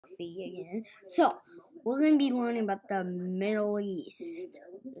geography again. So, we're going to be learning about the Middle East.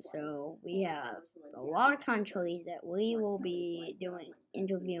 So, we have a lot of countries that we will be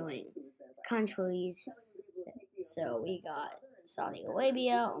interviewing. Countries. So, we got Saudi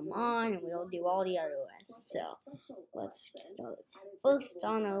Arabia, Oman, and we'll do all the other lists. So, let's start. First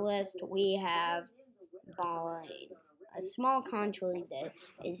on our list, we have Bahrain, a small country that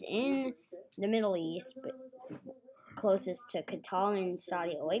is in the Middle East, but closest to Qatar and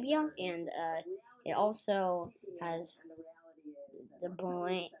Saudi Arabia, and it also has the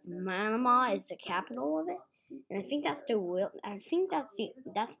Manama is the capital of it, and I think that's the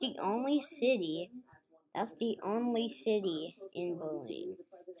only city. That's the only city in Bahrain.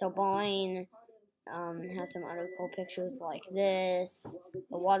 So Bahrain has some other cool pictures like this.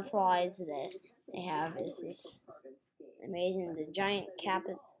 The water slides that they have is this amazing. The giant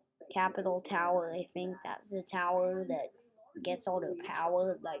Capitol Tower. I think that's the tower that gets all the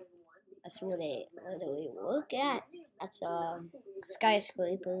power. Like that's what they literally look at. That's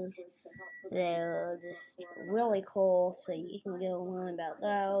skyscrapers. They're just really cool, so you can go learn about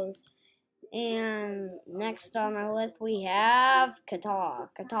those. And next on our list we have Qatar.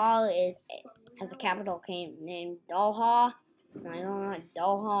 Qatar has a capital named Doha. I don't know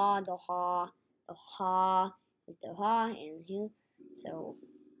Doha is Doha, and here. So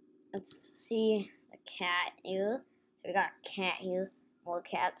let's see the cat here. So we got a cat here. More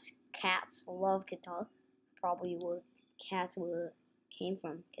cats. Cats love Qatar. Probably where cats came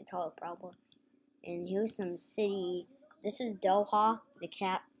from. Qatar probably. And here's some city. This is Doha, the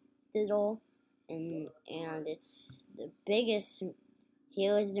capital, and it's the biggest.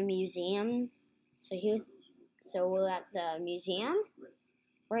 Here is the museum. So we're at the museum.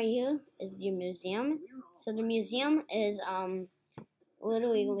 Right here is the museum. So the museum is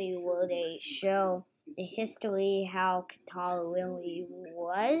literally where they show the history, how Qatar really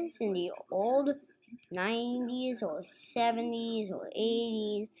was in the old 90s or 70s or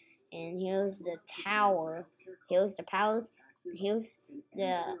 80s. And here's the tower. Here's the power. Here's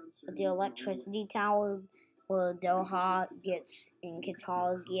the electricity tower where Doha gets in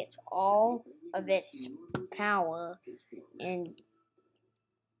Qatar gets all of its power. And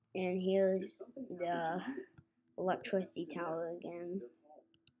here's the electricity tower again.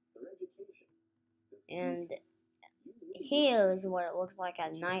 And here's what it looks like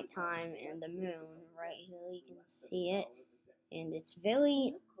at nighttime and the moon. Right here, you can see it. And it's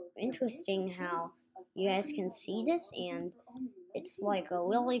very interesting how you guys can see this. And it's like a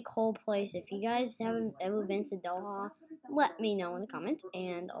really cool place. If you guys haven't ever been to Doha, let me know in the comments.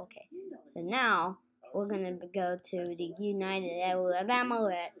 And okay, so now we're gonna go to the United Arab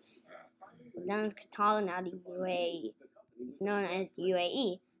Emirates. We're done with Qatar, now the UAE. It's known as the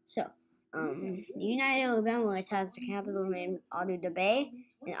UAE. So, the United Arab Emirates has the capital named Abu Dhabi,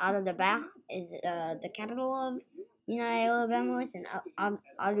 and Abu Dhabi is the capital of United Arab Emirates, and Abu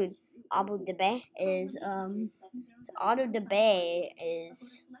Dhabi is so Abu Dhabi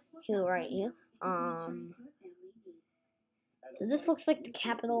is here right here. So this looks like the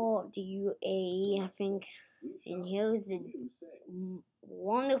capital of the UAE, I think, and here's the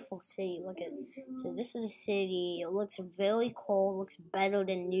wonderful city. Look at so this is a city. It looks very cool. It looks better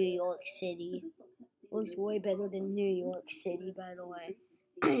than New York City. It looks way better than New York City, by the way.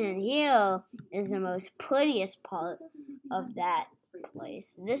 And here is the most prettiest part of that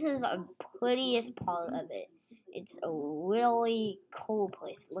place. This is the prettiest part of it. It's a really cool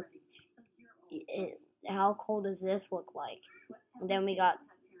place. Look, how cool does this look like? And then we got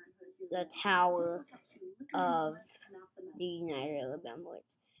the Tower of the United Arab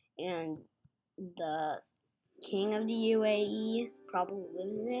Emirates, and the king of the UAE probably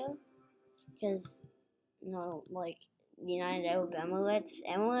lives there, because like United Arab Emirates.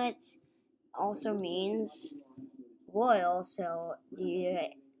 Emirates also means royal, so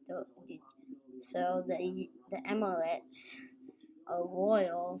the Emirates are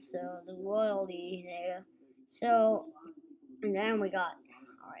royal, so the royalty there. So, and then we got,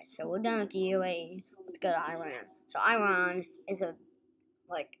 alright, so we're done with the UAE. Let's go to Iran. So Iran is a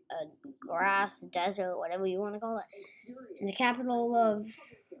grass desert, whatever you want to call it. And the capital of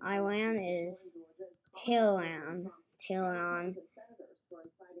Iran is Tehran. So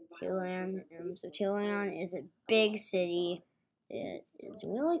Tehran is a big city. It's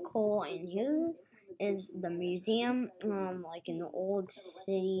really cool, and here is the museum, like an old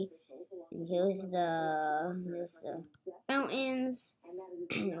city. And here's the fountains,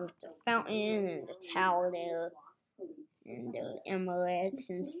 with the fountain and the tower there, and the Emirates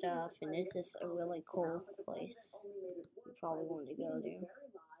and stuff. And it's just a really cool place. You probably want to go there.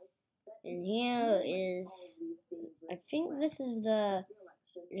 And here is, I think this is the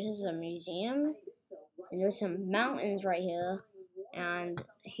this is a museum, and there's some mountains right here, and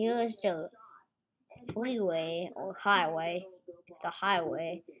here's the freeway or highway. It's the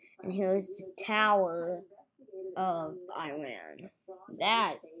highway, and here's the tower of Iran.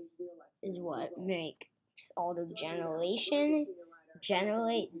 That is what makes all the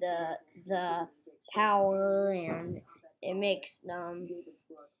generate the power, and it makes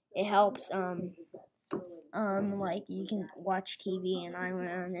it helps like you can watch TV in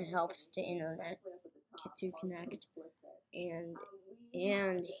Iran. It helps the internet to connect, and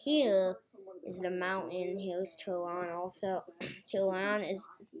here is the mountain. Here's Tehran. Also, Tehran is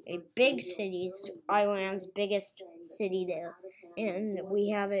a big city. It's Iran's biggest city there, and we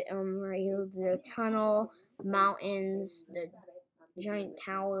have it right here. The tunnel, mountains, the giant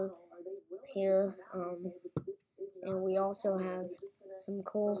tower here, and we also have some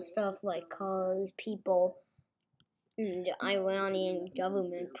cool stuff like cars, people. And the Iranian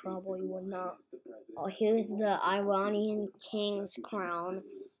government probably would not. Oh, here's the Iranian king's crown.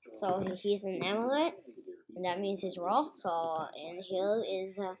 So he's an emirate, and that means he's royal. So, and here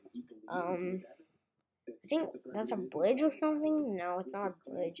is I think that's a bridge or something. No, it's not a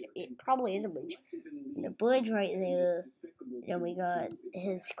bridge. It probably is a bridge. The bridge right there. Then we got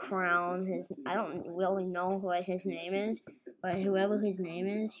his crown. I don't really know what his name is, but whoever his name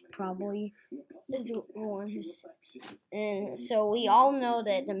is, he probably is the one who's. And so we all know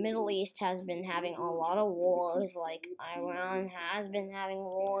that the Middle East has been having a lot of wars. Like Iran has been having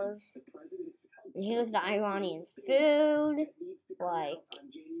wars. And here's the Iranian food. Like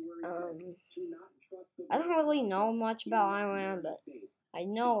I don't really know much about Iran, but I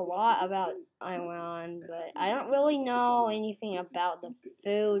know a lot about Iran, but I don't really know anything about the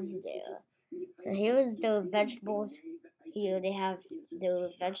foods there. So here's the vegetables. Here they have the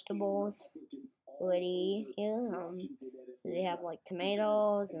vegetables already here. So they have like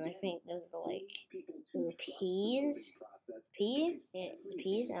tomatoes, and I think those are like peas. Peas.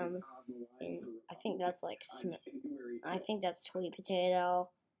 And I think that's like I think that's sweet potato.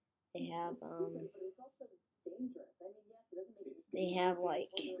 They have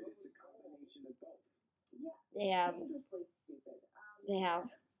like they have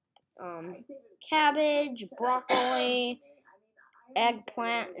cabbage, broccoli,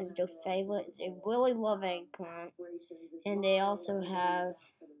 eggplant is their favorite. They really love eggplant, and they also have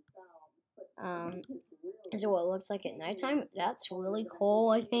this is what it looks like at nighttime. That's really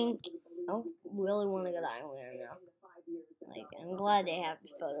cool. I think I really want to go to Ireland now. Like, I'm glad they have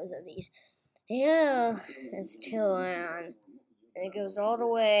photos of these. Yeah, it's Tehran. And it goes all the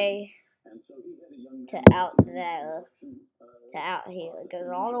way to out there, to out here. It goes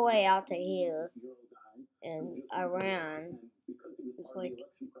all the way out to here in Iran. It's like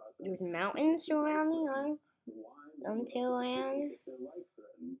there's mountains surrounding Tehran.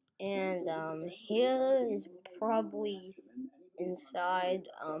 And here is probably inside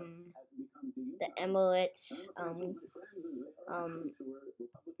the Emirates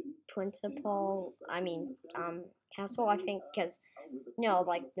castle, I think, because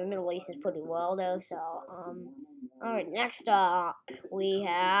like the Middle East is pretty well though. So alright, next up we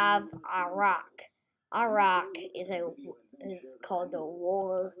have Iraq. Iraq is called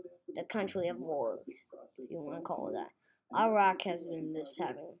the country of wars, if you want to call it that. Iraq has been just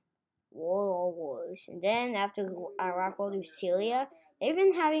having wars, and then after Iraq will do Syria. They've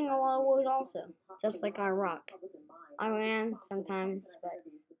been having a lot of wars also, just like Iraq. Iran sometimes, but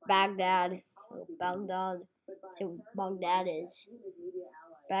Baghdad. So Baghdad's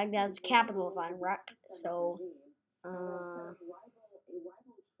the capital of Iraq. So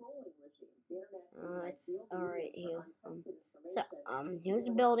it's alright here. Here's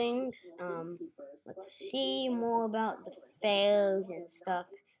the buildings. Let's see more about the fairs and stuff.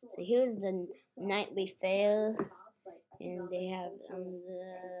 So here's the nightly fair, and they have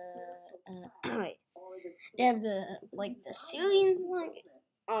they have the Syrian flag.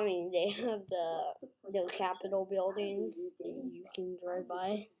 They have the Capitol building, and you can drive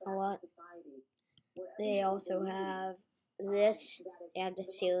by a lot. They also have this. They have the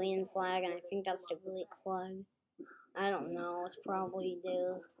Syrian flag, and I think that's the Greek flag. I don't know. It's probably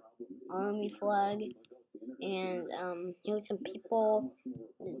their army flag. And here's some people.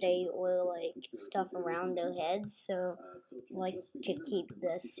 They wear like stuff around their heads, so like to keep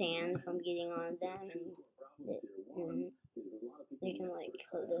the sand from getting on them, and they can like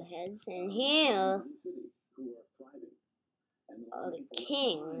coat their heads. And here are the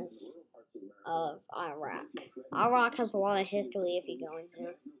kings of Iraq. Iraq has a lot of history if you go into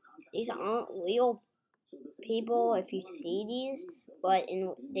it. These aren't real people if you see these, but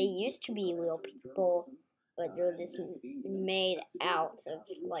they used to be real people. but they're just made out of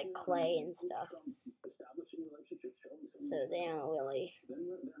like clay and stuff. So they don't really.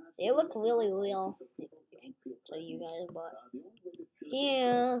 They look really real to you guys, but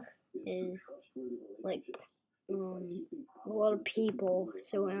here is like a lot of people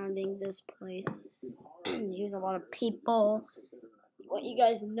surrounding this place. There's a lot of people. What you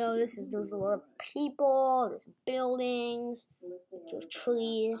guys notice is there's a lot of people, there's buildings, there's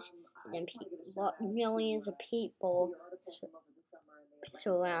trees, and then millions of people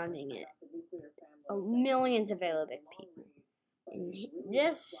surrounding it. Millions of Arabic people. And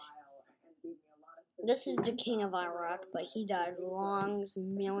this is the king of Iraq, but he died millions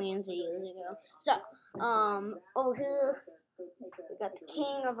of years ago. So, over here, we got the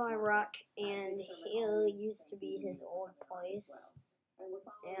king of Iraq, and here used to be his old place.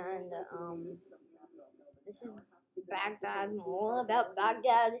 And, this is Baghdad. More about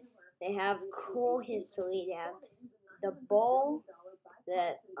Baghdad. They have cool history. They have the bull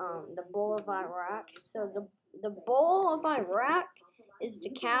the bull of Iraq. So the bull of Iraq is the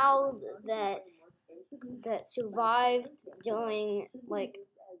cow that survived during like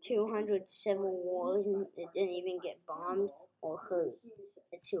 200 civil wars, and it didn't even get bombed or hurt.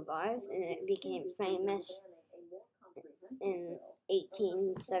 It survived, and it became famous in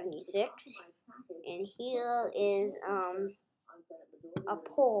 1876. And here is a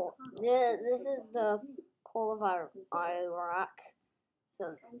pole. This is the pole of Iraq.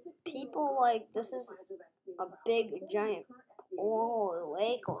 So people this is a big giant pool or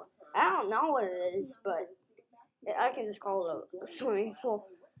lake, or I don't know what it is, but I can just call it a swimming pool.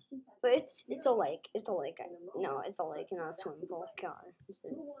 But it's a lake. It's a lake. No, it's a lake, not a swimming pool. God, it's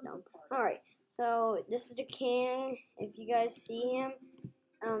dumb. Alright, so this is the king. If you guys see him,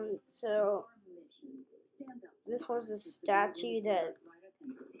 so this was a statue that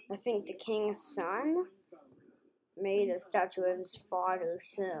I think the king's son made a statue of his father.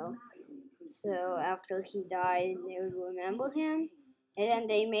 So after he died, they would remember him, and then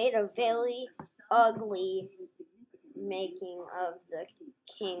they made a very ugly making of the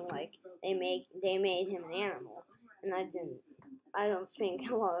king. Like they made him an animal, and I don't think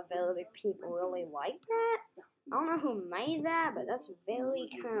a lot of Arabic people really like that. I don't know who made that, but that's very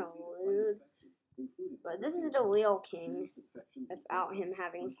kind of rude. But this is the real king, without him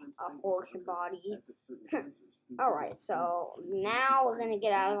having a horse body. Alright, so now we're gonna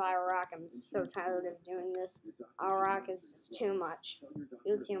get out of Iraq. I'm so tired of doing this. Iraq is just too much.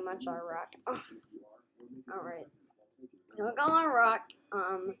 You're too much, Iraq. Alright. So we're going to Iraq.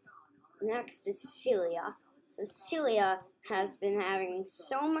 Next is Syria. So Syria has been having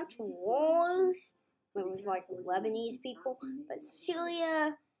so much wars with like Lebanese people, but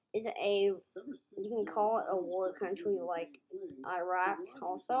Syria is you can call it a war country like Iraq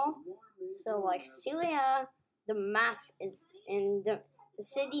also. So like Syria, is in the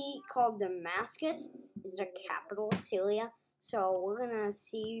city called Damascus is the capital of Syria. So we're gonna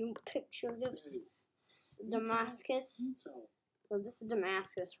see pictures of Damascus. So this is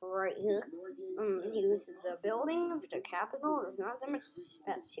Damascus right here. Here's the building of the capital. It's not Damascus,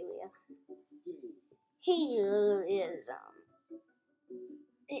 that's Syria. Here is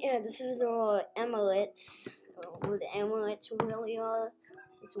this is the Emirates. Where the Emirates really are.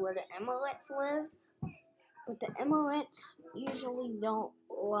 This is where the Emirates live. But the Emirates usually don't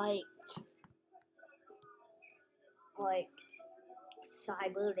like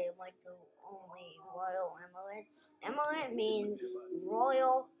cyber. They like the only Royal Emirates. Emirate means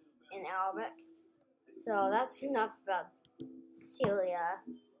royal in Arabic. So that's enough about Syria.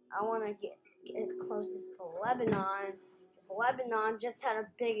 I want to get closest to Lebanon, because Lebanon just had a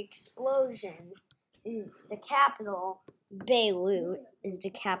big explosion. The capital, Beirut, is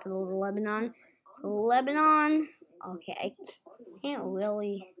the capital of Lebanon. So Lebanon, okay, I can't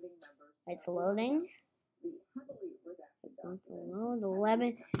really, it's loading.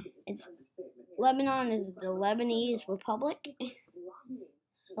 Lebanon is the Lebanese Republic.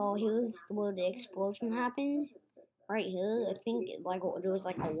 So here's where the explosion happened. Right here, I think there was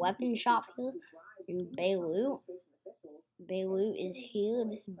like a weapon shop here in Beirut. Beirut is here.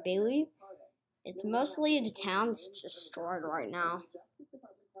 This is Beirut. It's mostly the town's destroyed right now.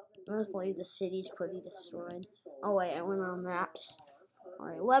 Mostly the city's pretty destroyed. Oh wait, I went on maps.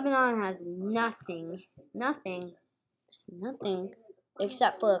 Alright, Lebanon has nothing,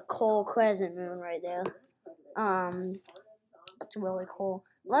 except for a cool crescent moon right there. That's really cool.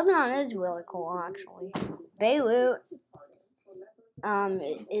 Lebanon is really cool, actually. Beirut,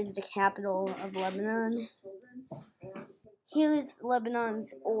 is the capital of Lebanon. Here's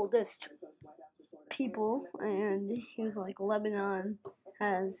Lebanon's oldest people, and here's like Lebanon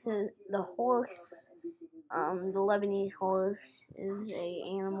has the horse The Lebanese horse is a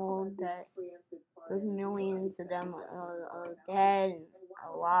animal that there's millions of them are dead and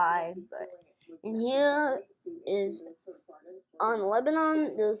alive, but in here is on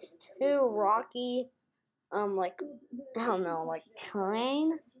Lebanon. There's two rocky, like I don't know, like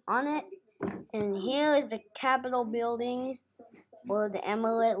terrain on it, and here is the Capitol building where the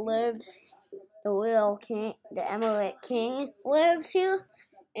Emirate lives. The real king, the Emirate king, lives here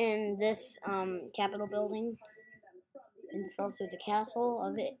in this Capitol building. And it's also the castle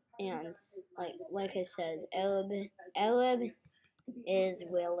of it, and like I said, Arab is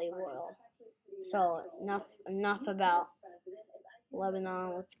really royal. So enough about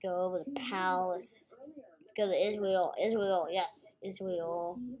Lebanon. Let's go over the palace. Let's go to Israel. Israel, yes,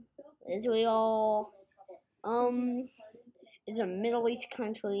 Israel. Israel. Is a Middle East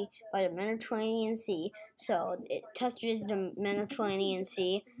country by the Mediterranean Sea, so it touches the Mediterranean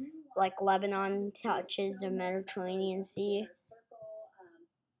Sea, like Lebanon touches the Mediterranean Sea.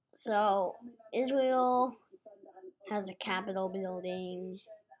 So Israel has a Capitol building,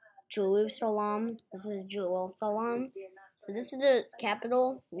 Jerusalem. This is Jerusalem. So this is the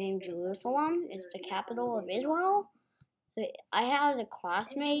capital named Jerusalem. It's the capital of Israel. So I had a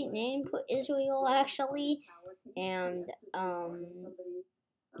classmate named Israel actually, and yeah,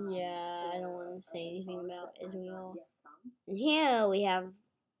 I don't want to say anything about Israel. And here we have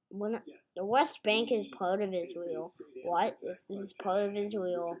the West Bank is part of Israel. What? This is part of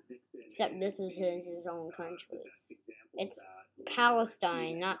Israel, except this is his own country. It's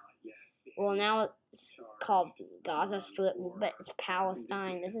Palestine, not. Well, now it's called Gaza Strip, but it's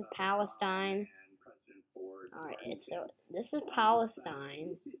Palestine. This is Palestine. Alright, so this is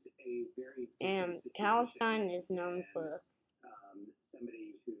Palestine, and Palestine is known for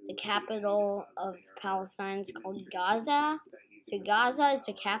the capital of Palestine is called Gaza. So Gaza is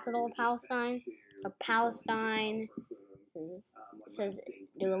the capital of Palestine. So Palestine says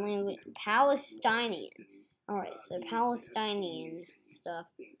the language Palestinian. Alright, so Palestinian stuff.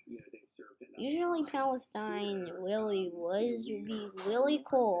 Usually Palestine really would be really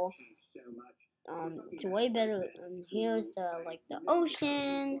cool. It's way better. Here's the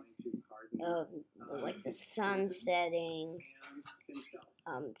ocean, like the sun setting,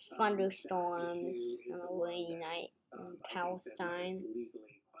 thunderstorms on a rainy night in Palestine,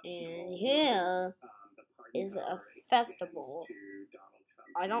 and here is a festival.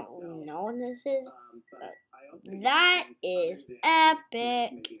 I don't know what this is, but that is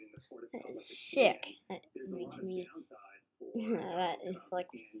epic. That is sick. That makes me. It's like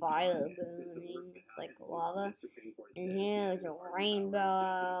fire burning. It's like lava. And here's a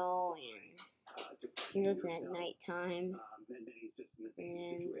rainbow. And here's at nighttime.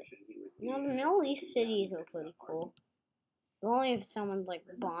 And the Middle East cities are pretty cool. But only if someone's like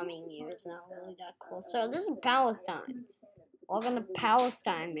bombing you, it's not really that cool. So this is Palestine. Welcome to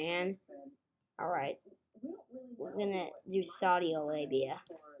Palestine, man. Alright. We're gonna do Saudi Arabia.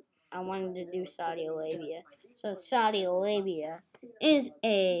 I wanted to do Saudi Arabia. So Saudi Arabia is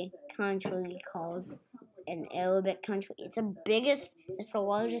a country called an Arabic country. It's the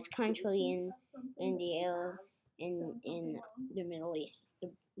largest country in the Middle East.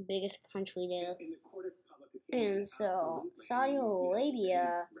 The biggest country there. And so Saudi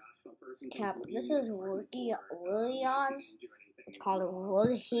Arabia this is Riyadh. It's called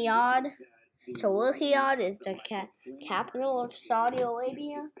Riyadh. So Riyadh is the capital of Saudi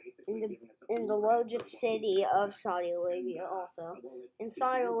Arabia, in the largest city of Saudi Arabia also. And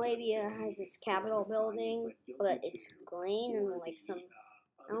Saudi Arabia has its Capitol building, but it's green and like some,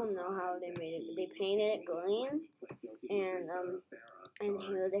 I don't know how they made it. They painted it green, and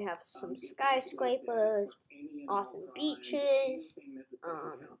here they have some skyscrapers, awesome beaches,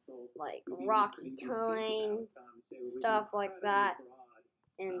 like rocky terrain, stuff like that.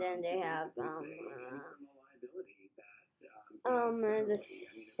 And then they have the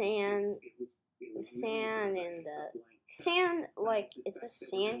sand, like it's a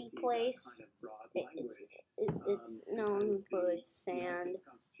sandy place. It's known for its sand.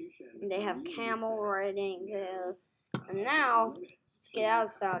 And they have camel riding there. And now let's get out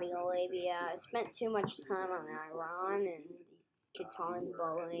of Saudi Arabia. I spent too much time on Iran and Qatar and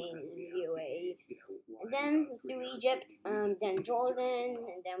Bahrain and UAE. And then let's do Egypt, then Jordan,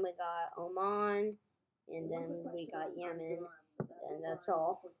 and then we got Oman, and then we got Yemen, and that's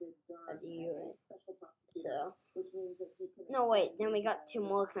all of the UAE. So, no wait, then we got two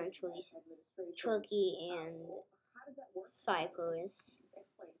more countries, Turkey and Cyprus.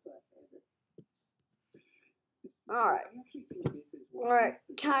 Alright,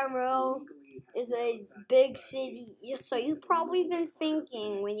 Cairo is a big city. So you've probably been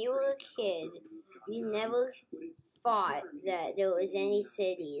thinking when you were a kid, we never thought that there was any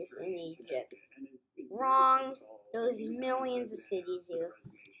cities in Egypt. Wrong. There's millions of cities here.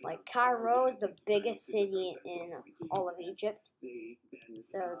 Like Cairo is the biggest city in all of Egypt.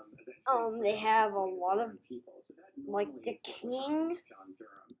 So, they have a lot of, like, the king,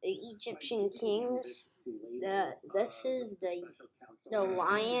 the Egyptian kings. This is the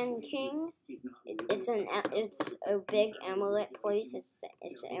Lion King. It's a big emirate place.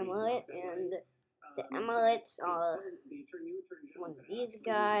 It's emirate, and the emirates are one of these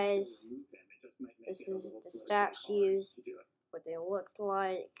guys. This is the statues, what they looked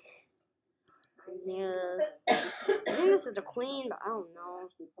like. Yeah, I think this is the queen, but I don't know.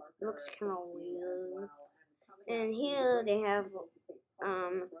 It looks kind of weird. And here they have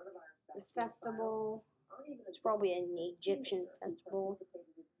a festival. It's probably an Egyptian festival.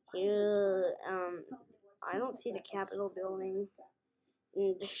 Here, I don't see the Capitol building.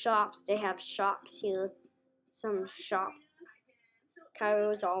 And the shops, they have shops here. Some shop.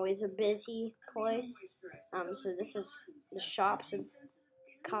 Cairo is always a busy place. So this is the shops of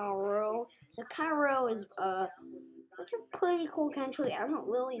Cairo. So Cairo is it's a pretty cool country. I don't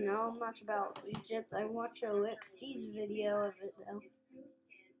really know much about Egypt. I watched a Rick Steves video of it though.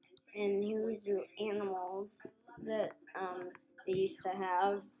 And here's the animals that they used to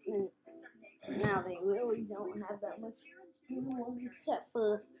have, and now they really don't have that much animals except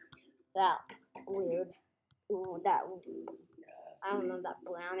for that weird, I don't know, that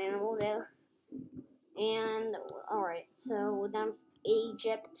brown animal there. And alright, so we're done with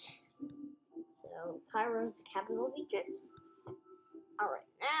Egypt. So Cairo is the capital of Egypt. Alright,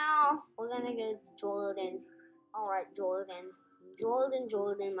 now we're gonna go to Jordan. Alright, Jordan,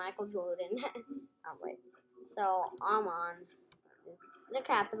 Michael Jordan. Alright, so Amman is the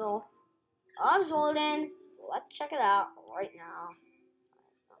capital of Jordan. Let's check it out right now.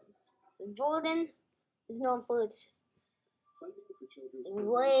 So Jordan is known for its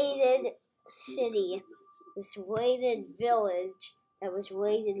raided city, this raided village that was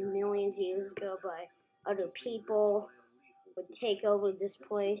raided millions of years ago by other people, would take over this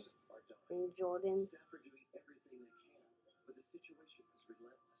place in Jordan.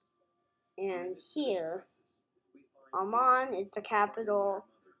 And here, Amman is the capital.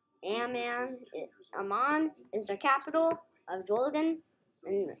 Amman is the capital of Jordan,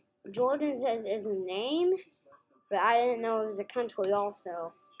 and Jordan says is a name, but I didn't know it was a country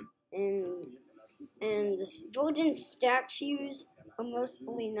also. And the Jordan statues are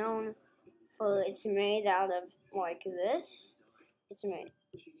mostly known for it's made out of like this.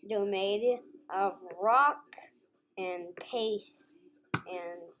 They're made of rock and paste,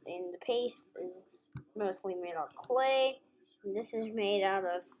 and the paste is mostly made of clay. And this is made out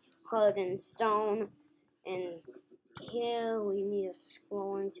of hardened stone. And here we need to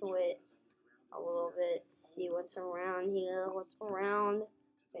scroll into it a little bit, see what's around here. What's around?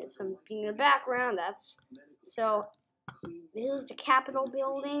 There's something in the background. So here's the Capitol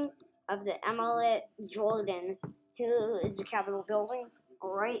building of the Emirate Jordan. Here is the Capitol building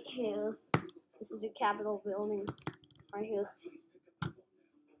right here. This is the Capitol building right here.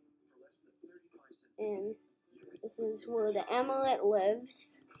 And this is where the Emirate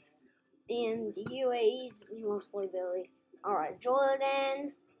lives. And the UAE is mostly Billy. Alright,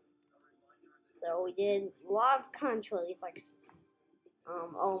 Jordan. So we did a lot of countries like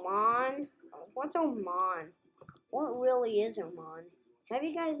Oman. What's Oman? What really is Oman? Have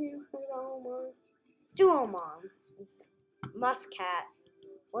you guys ever heard of Oman? Let's do Oman. It's Muscat.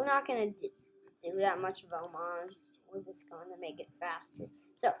 We're not going to do that much of Oman. We're just going to make it faster.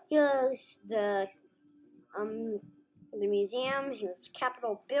 So here's the museum. Here's the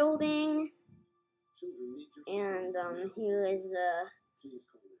Capitol building. And here is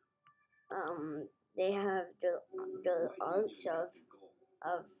they have the arts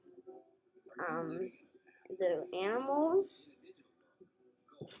of the animals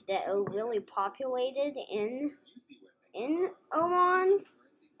that are really populated in Oman,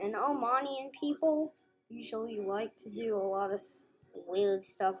 and Omanian people usually like to do a lot of weird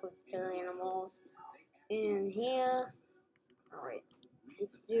stuff with their animals. And here, alright,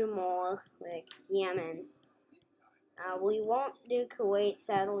 let's do more like Yemen. We won't do Kuwait,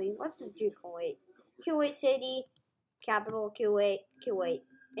 sadly. Let's just do Kuwait. Kuwait City, capital Kuwait. Kuwait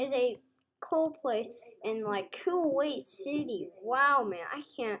is a cool place. And like Kuwait City, wow, man, I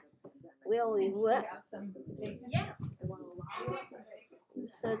can't really look.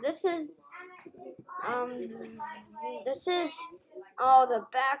 So this is all the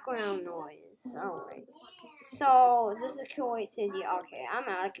background noise. Alright. So this is Kuwait City. Okay, I'm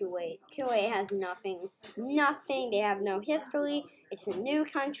out of Kuwait. Kuwait has nothing. They have no history. It's a new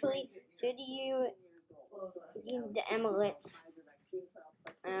country to the the Emirates.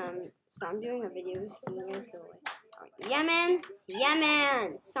 So I'm doing a video. So you guys go away. Yemen.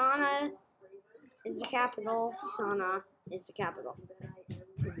 Sanaa is the capital. Sanaa is the capital.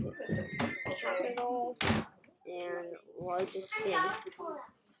 Capital and largest city.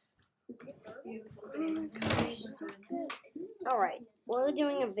 Alright, we're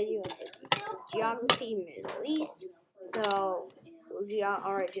doing a video of geography Middle East. So,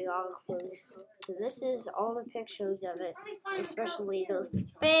 alright, geographers. So this is all the pictures of it, especially the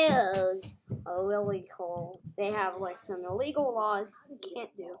pharaohs are really cool. They have like some illegal laws that you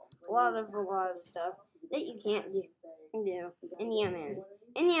can't do. A lot of stuff that you can't do in Yemen.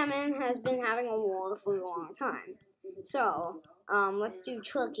 And Yemen has been having a war for a long time. So, let's do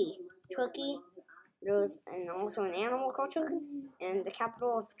Turkey. There's also an animal called Turkey, and the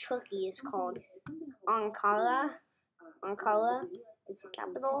capital of Turkey is called Ankara. Ankara is the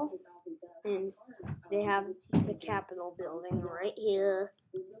capital, and they have the Capitol building right here.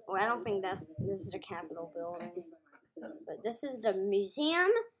 Well, I don't think this is the Capitol building, but this is the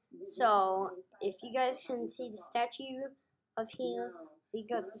museum. So if you guys can see the statue of here, we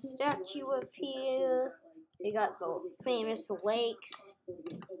got the statue of here. They got the famous lakes,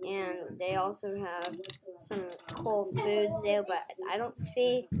 and they also have some cool foods there, but I don't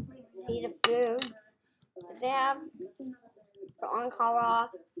see the foods that they have. So Ankara.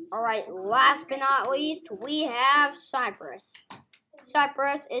 Alright, last but not least, we have Cyprus.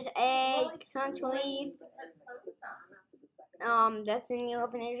 Cyprus is a country that's in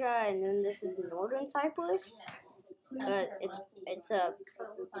Europe and Asia, and then this is northern Cyprus. But it's a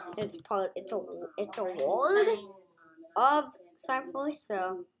ward of Cyprus.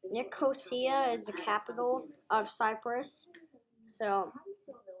 So Nicosia is the capital of Cyprus. So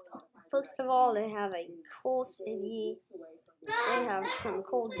first of all, they have a cool city. They have some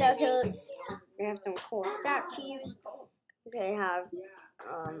cool deserts. They have some cool statues. They have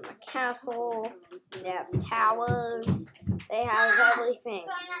a castle. They have towers. They have everything.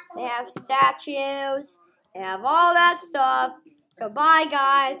 They have statues. They have all that stuff. So bye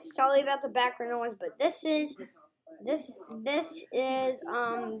guys. Sorry about the background noise, but this is the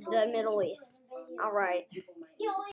Middle East. All right.